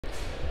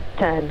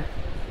10,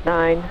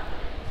 9,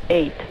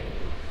 8,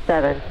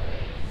 7,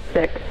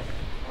 6,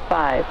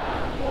 5,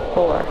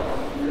 4,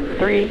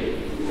 3,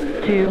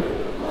 2,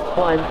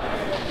 1,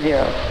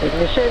 0.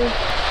 Ignition,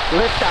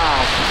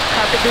 liftoff.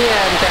 Carpe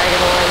diem,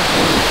 Dragon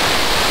 1.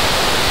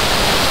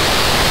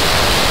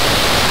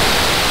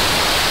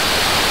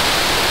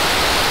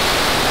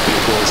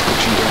 Vehicle is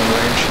pitching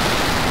downrange.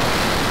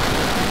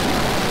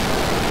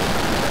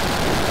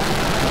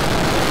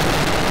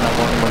 Now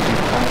 1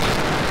 deep pulse.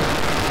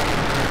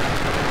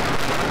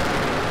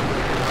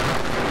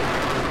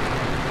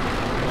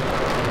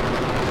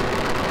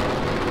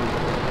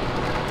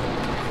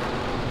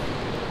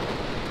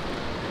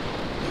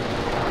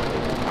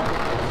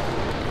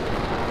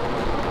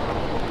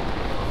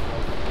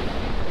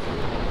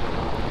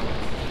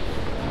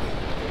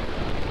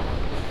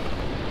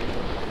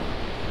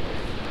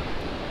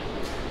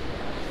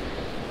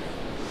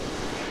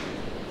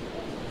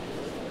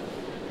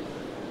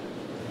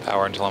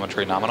 Power and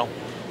telemetry nominal.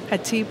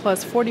 At T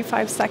plus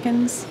 45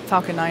 seconds,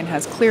 Falcon 9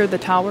 has cleared the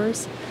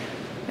towers,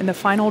 and the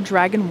final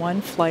Dragon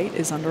 1 flight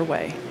is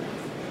underway.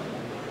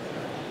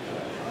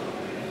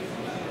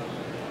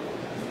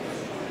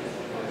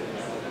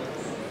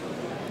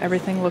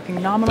 Everything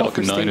looking nominal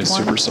Falcon for 9 is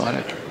stage 1.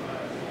 supersonic.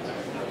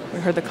 We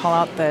heard the call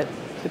out that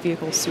the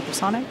vehicle is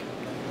supersonic.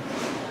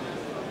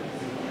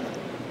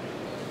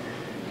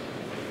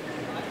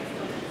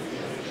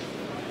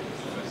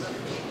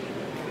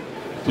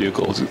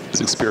 Vehicle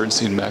is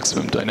experiencing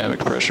maximum dynamic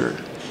pressure.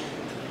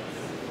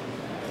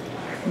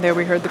 And there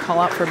we heard the call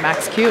out for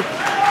max Q.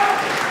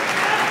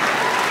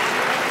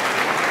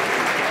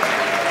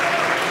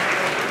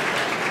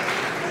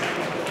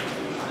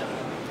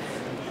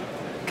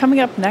 Coming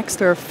up next,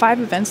 there are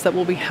 5 events that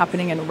will be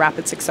happening in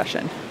rapid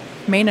succession.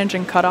 Main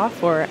engine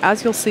cutoff, or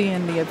as you'll see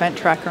in the event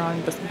tracker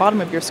on the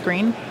bottom of your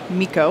screen,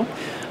 MECO.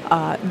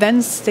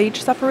 Then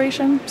stage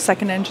separation,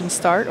 second engine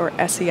start, or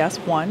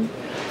SES-1,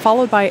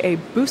 followed by a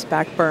boost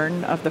back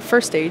burn of the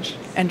first stage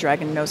and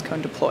Dragon nose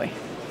cone deploy.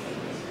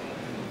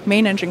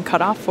 Main engine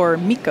cutoff for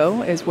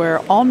MECO is where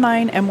all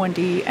 9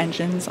 M1D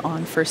engines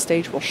on first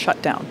stage will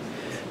shut down.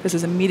 This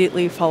is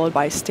immediately followed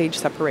by stage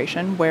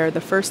separation, where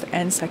the first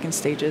and second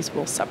stages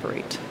will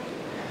separate.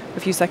 A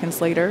few seconds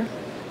later,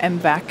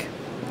 MVAC,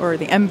 or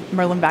the M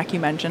Merlin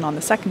vacuum engine on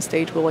the second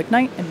stage, will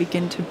ignite and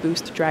begin to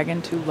boost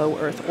Dragon to low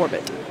Earth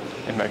orbit.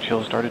 MVAC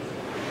shield started.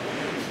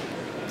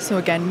 So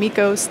again,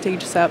 MECO,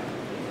 stage sep,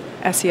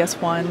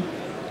 SES-1,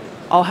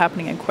 all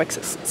happening in quick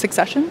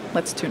succession.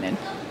 Let's tune in.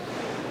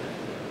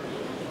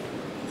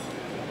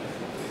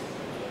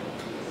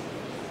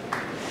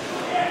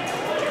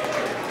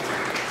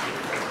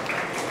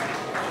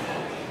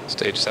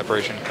 Stage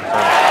separation confirmed.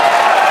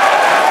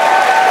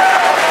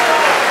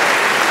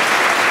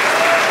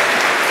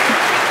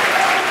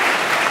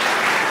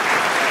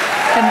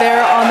 And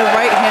there on the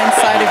right-hand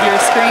side of your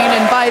screen,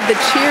 and by the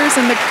cheers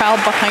in the crowd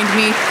behind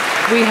me,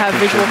 we have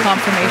visual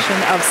confirmation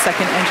of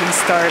second engine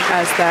start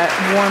as that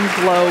warm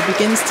glow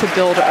begins to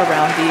build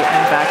around the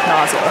MVAC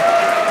nozzle.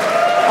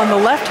 On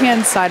the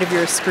left-hand side of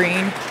your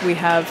screen, we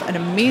have an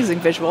amazing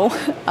visual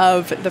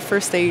of the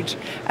first stage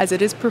as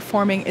it is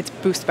performing its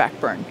boost back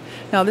burn.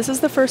 Now, this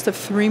is the first of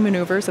 3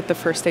 maneuvers that the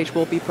first stage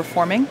will be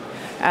performing.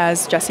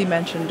 As Jesse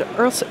mentioned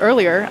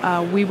earlier,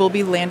 we will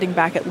be landing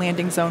back at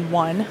landing zone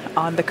 1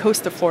 on the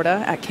coast of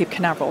Florida at Cape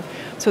Canaveral.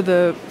 So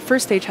the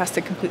first stage has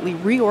to completely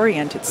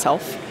reorient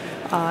itself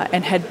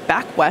and head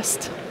back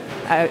west.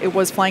 It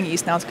was flying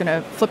east, now it's going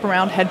to flip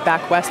around, head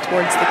back west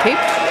towards the Cape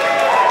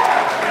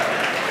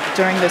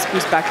during this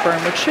boost back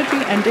burn, which should be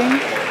ending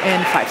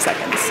in 5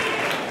 seconds.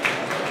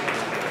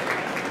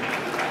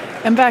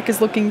 MVAC is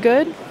looking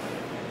good.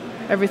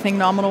 Everything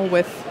nominal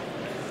with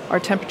our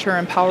temperature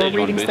and power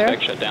readings there.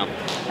 Shut down.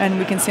 And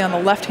we can see on the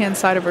left-hand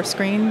side of our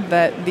screen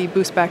that the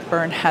boost back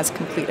burn has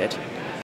completed.